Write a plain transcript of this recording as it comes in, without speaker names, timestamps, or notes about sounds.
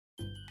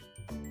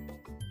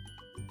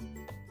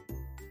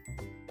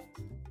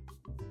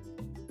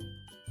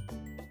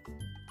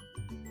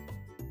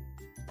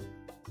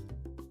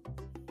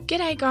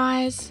G'day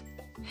guys!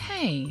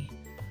 Hey,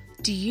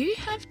 do you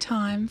have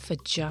time for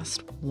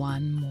just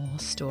one more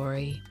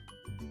story?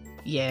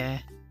 Yeah,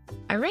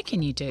 I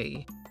reckon you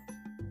do.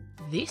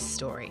 This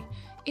story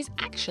is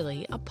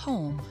actually a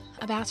poem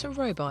about a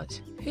robot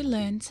who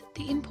learns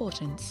the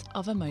importance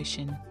of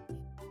emotion.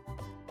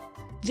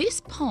 This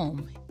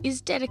poem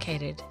is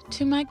dedicated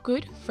to my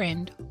good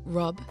friend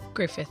Rob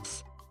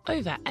Griffiths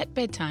over at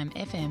Bedtime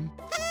FM.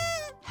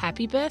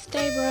 Happy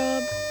birthday,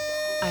 Rob!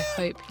 I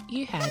hope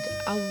you had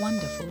a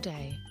wonderful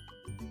day.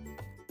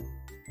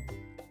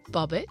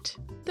 Bobbet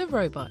the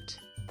Robot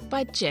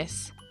by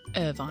Jess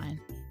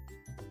Irvine.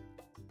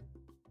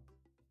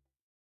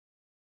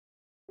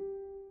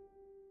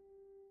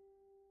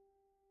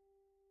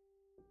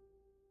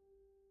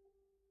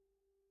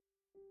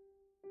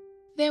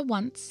 There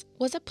once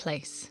was a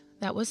place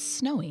that was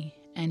snowy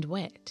and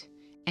wet,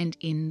 and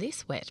in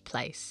this wet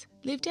place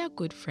lived our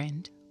good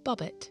friend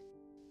Bobbet.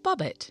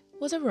 Bobbet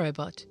was a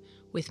robot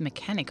with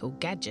mechanical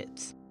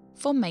gadgets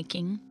for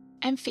making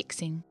and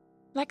fixing,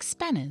 like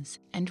spanners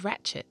and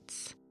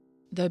ratchets.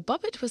 Though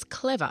Bobbet was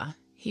clever,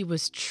 he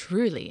was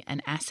truly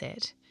an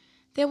asset.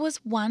 There was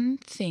one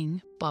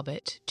thing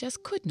Bobbet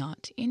just could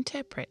not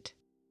interpret.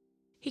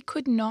 He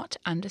could not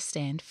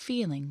understand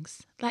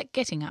feelings like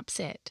getting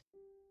upset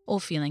or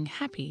feeling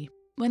happy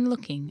when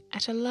looking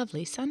at a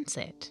lovely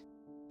sunset.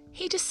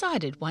 He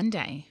decided one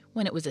day,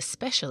 when it was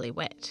especially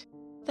wet,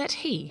 that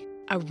he,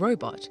 a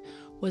robot,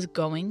 was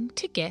going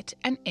to get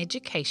an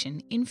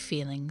education in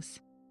feelings.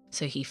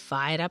 So he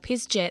fired up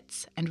his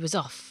jets and was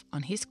off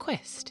on his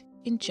quest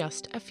in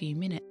just a few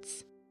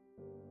minutes.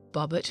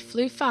 Bobbet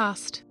flew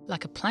fast,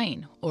 like a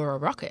plane or a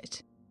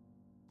rocket,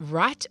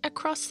 right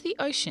across the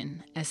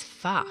ocean as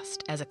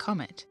fast as a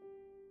comet.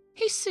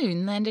 He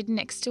soon landed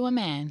next to a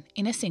man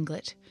in a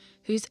singlet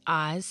whose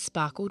eyes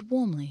sparkled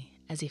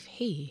warmly as if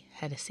he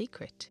had a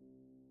secret.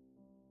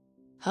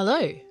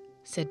 "Hello,"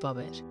 said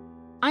Bobbet.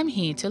 "I'm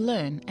here to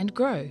learn and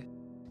grow,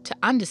 to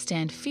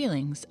understand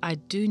feelings I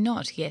do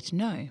not yet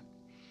know."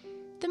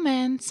 The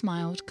man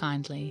smiled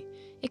kindly,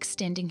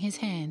 extending his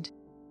hand.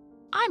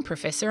 "I'm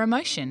Professor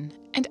Emotion,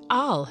 and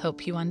I'll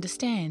help you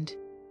understand.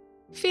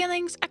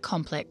 Feelings are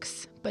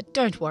complex, but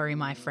don't worry,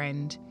 my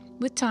friend.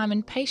 With time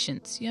and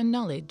patience, your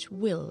knowledge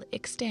will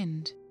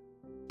extend."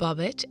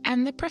 Bobbet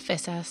and the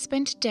professor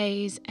spent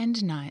days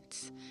and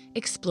nights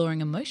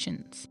exploring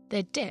emotions,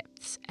 their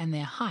depths and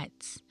their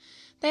heights.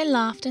 They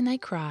laughed and they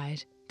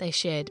cried. They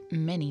shared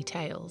many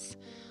tales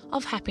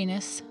of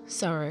happiness,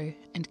 sorrow,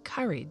 and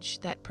courage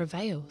that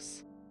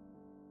prevails.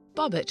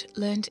 Bobbet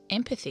learned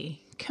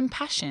empathy,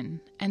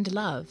 compassion, and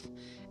love,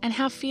 and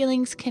how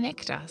feelings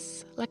connect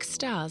us like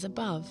stars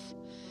above.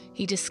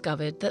 He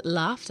discovered that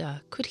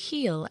laughter could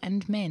heal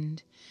and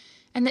mend,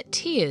 and that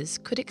tears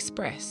could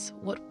express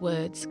what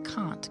words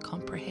can't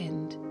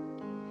comprehend.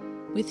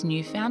 With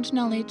newfound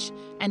knowledge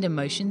and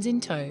emotions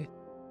in tow,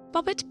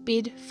 Bobbet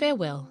bid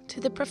farewell to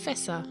the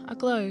professor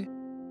aglow.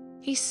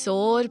 He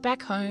soared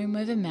back home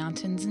over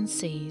mountains and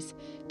seas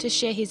to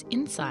share his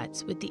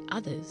insights with the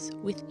others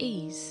with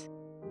ease.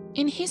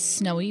 In his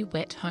snowy,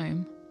 wet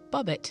home,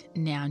 Bobbet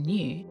now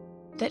knew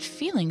that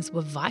feelings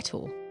were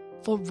vital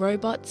for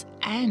robots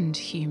and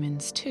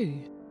humans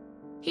too.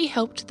 He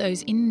helped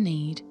those in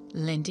need,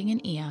 lending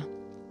an ear,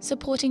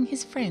 supporting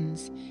his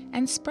friends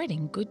and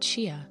spreading good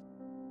cheer.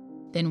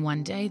 Then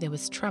one day there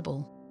was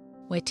trouble,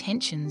 where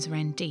tensions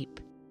ran deep.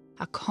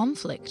 A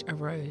conflict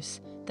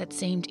arose that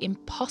seemed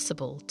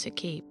impossible to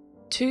keep.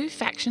 Two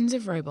factions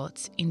of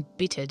robots in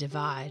bitter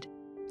divide,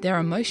 their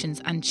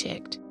emotions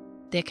unchecked,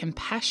 their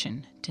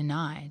compassion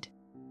denied.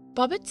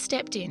 Bobbet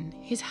stepped in,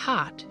 his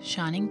heart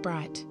shining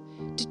bright,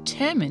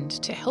 determined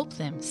to help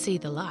them see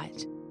the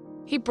light.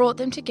 He brought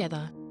them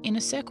together, in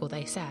a circle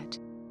they sat,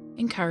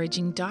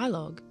 encouraging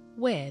dialogue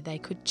where they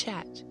could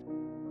chat.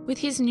 With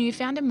his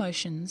newfound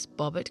emotions,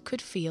 Bobbet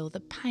could feel the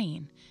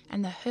pain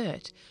and the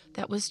hurt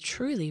that was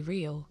truly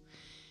real.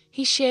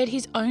 He shared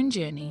his own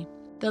journey,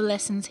 the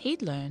lessons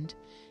he'd learned,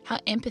 how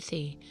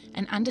empathy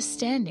and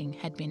understanding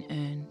had been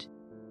earned.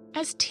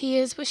 As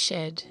tears were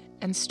shed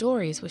and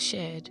stories were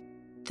shared,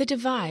 the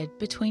divide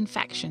between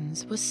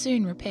factions was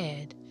soon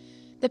repaired.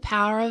 The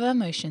power of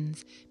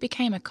emotions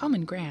became a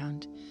common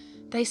ground.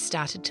 They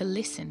started to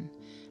listen,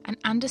 and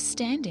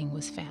understanding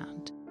was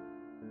found.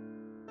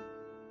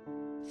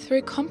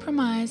 Through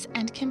compromise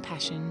and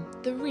compassion,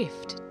 the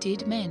rift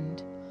did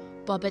mend.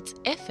 Bobbet's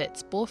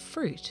efforts bore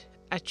fruit,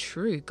 a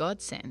true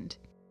godsend.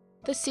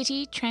 The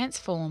city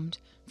transformed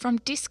from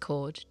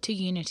discord to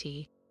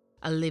unity,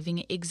 a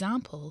living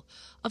example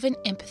of an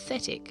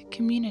empathetic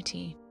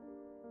community.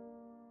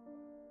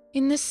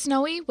 In the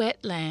snowy,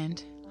 wet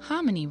land,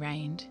 harmony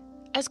reigned,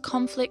 as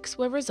conflicts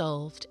were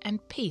resolved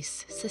and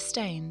peace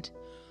sustained.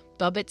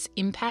 Bobbet's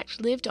impact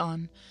lived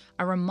on,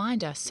 a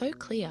reminder so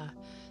clear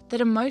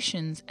that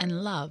emotions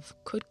and love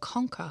could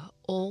conquer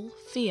all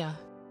fear.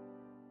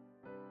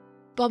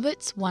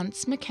 Bobbet's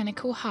once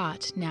mechanical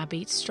heart now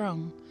beat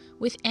strong,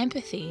 with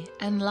empathy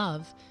and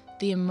love,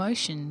 the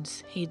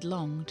emotions he'd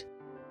longed.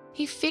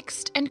 He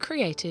fixed and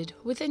created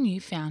with a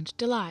newfound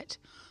delight,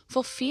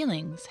 for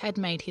feelings had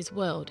made his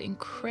world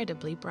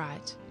incredibly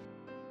bright.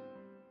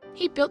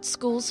 He built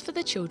schools for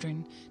the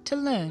children to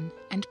learn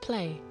and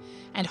play,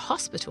 and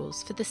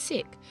hospitals for the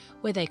sick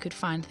where they could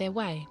find their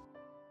way.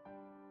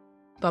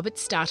 Bobbet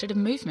started a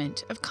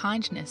movement of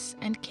kindness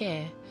and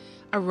care,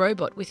 a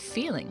robot with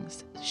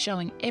feelings,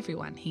 showing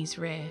everyone he's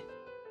rare.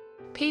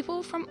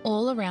 People from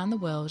all around the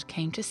world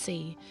came to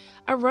see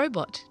a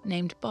robot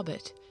named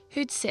Bobbet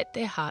who'd set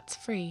their hearts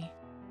free.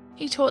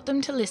 He taught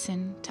them to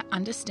listen, to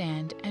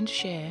understand and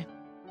share,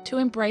 to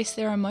embrace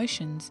their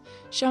emotions,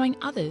 showing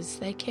others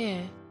they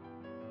care.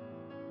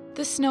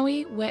 The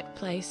snowy, wet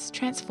place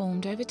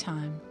transformed over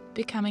time,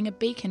 becoming a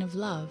beacon of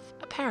love,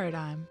 a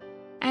paradigm.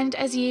 And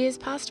as years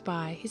passed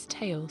by, his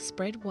tale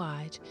spread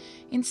wide,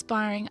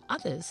 inspiring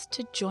others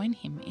to join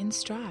him in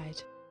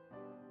stride.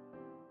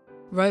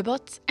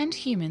 Robots and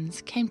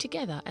humans came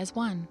together as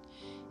one,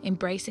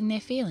 embracing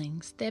their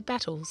feelings, their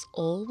battles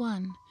all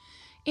won.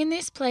 In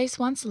this place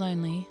once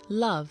lonely,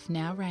 love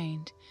now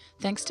reigned,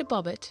 thanks to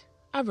Bobbet,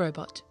 a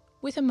robot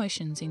with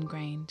emotions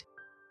ingrained.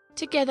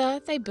 Together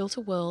they built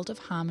a world of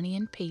harmony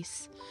and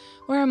peace,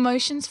 where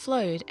emotions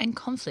flowed and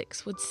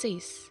conflicts would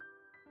cease.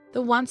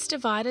 The once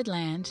divided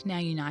land now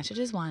united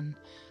as one,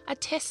 a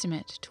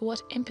testament to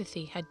what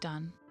empathy had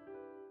done.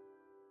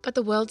 But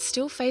the world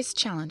still faced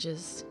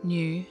challenges,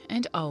 new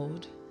and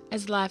old,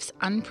 as life's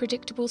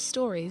unpredictable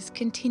stories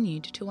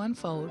continued to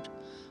unfold.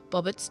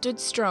 Bobbet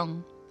stood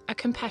strong, a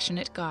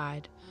compassionate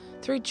guide,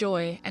 through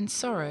joy and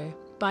sorrow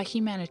by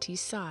humanity's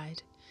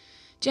side.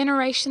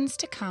 Generations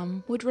to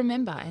come would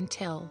remember and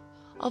tell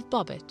of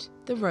Bobbet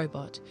the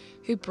Robot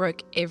who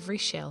broke every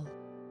shell.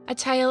 A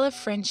tale of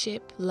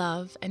friendship,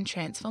 love and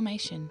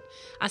transformation,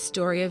 a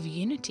story of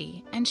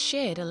unity and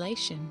shared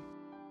elation.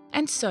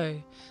 And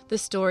so, the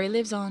story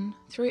lives on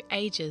through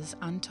ages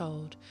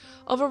untold,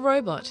 of a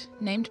robot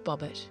named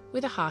Bobbet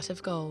with a heart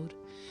of gold.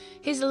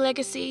 His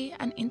legacy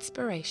an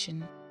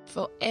inspiration,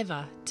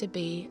 forever to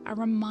be a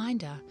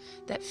reminder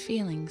that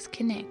feelings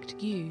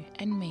connect you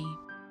and me.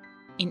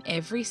 In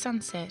every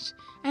sunset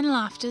and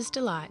laughter's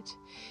delight,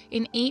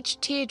 in each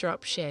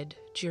teardrop shed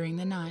during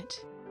the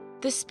night,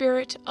 the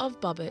spirit of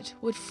Bobbet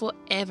would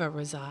forever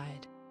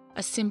reside,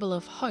 a symbol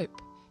of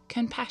hope,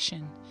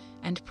 compassion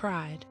and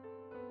pride.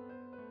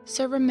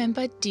 So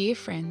remember, dear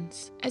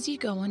friends, as you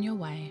go on your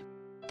way,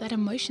 that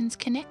emotions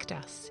connect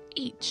us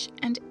each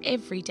and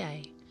every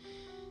day.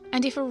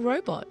 And if a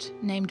robot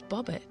named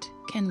Bobbet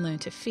can learn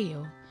to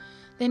feel,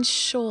 then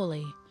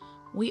surely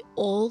we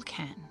all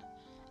can,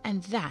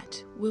 and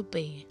that will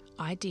be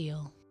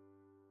ideal.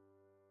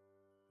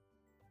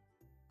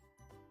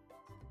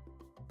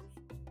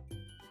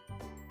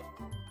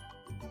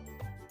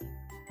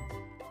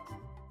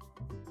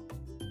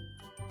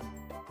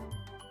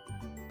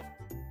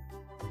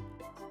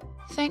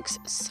 Thanks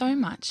so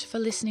much for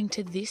listening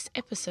to this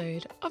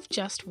episode of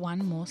Just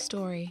One More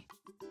Story.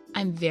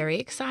 I'm very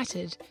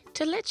excited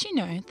to let you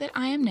know that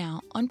I am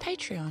now on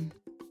Patreon.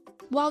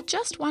 While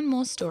Just One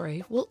More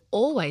Story will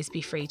always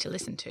be free to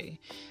listen to,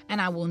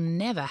 and I will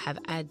never have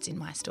ads in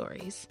my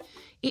stories,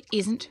 it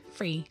isn't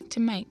free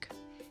to make.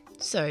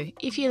 So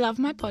if you love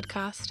my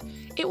podcast,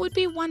 it would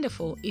be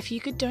wonderful if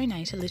you could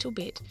donate a little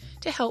bit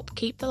to help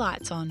keep the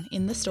lights on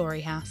in the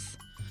story house.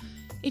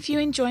 If you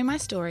enjoy my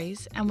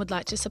stories and would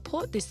like to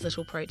support this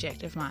little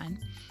project of mine,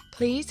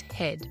 please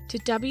head to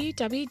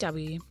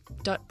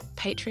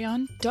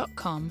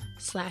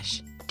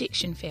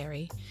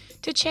www.patreon.com/dictionfairy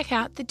to check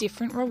out the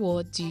different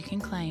rewards you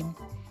can claim.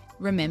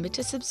 Remember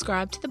to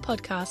subscribe to the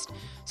podcast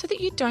so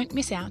that you don't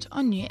miss out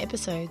on new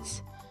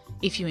episodes.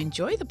 If you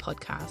enjoy the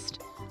podcast,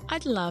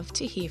 I'd love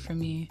to hear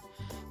from you.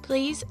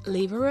 Please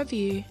leave a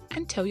review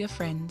and tell your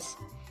friends.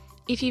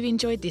 If you've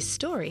enjoyed this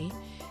story,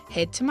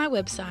 head to my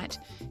website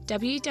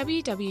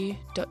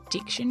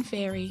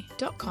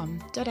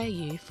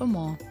www.dictionfairy.com.au for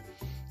more.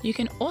 You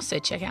can also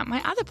check out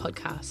my other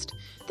podcast,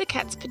 The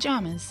Cat's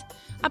Pyjamas,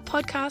 a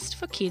podcast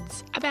for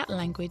kids about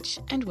language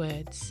and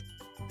words.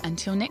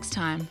 Until next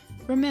time,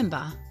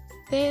 remember,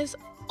 there's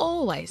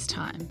always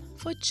time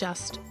for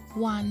just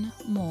one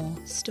more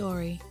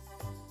story.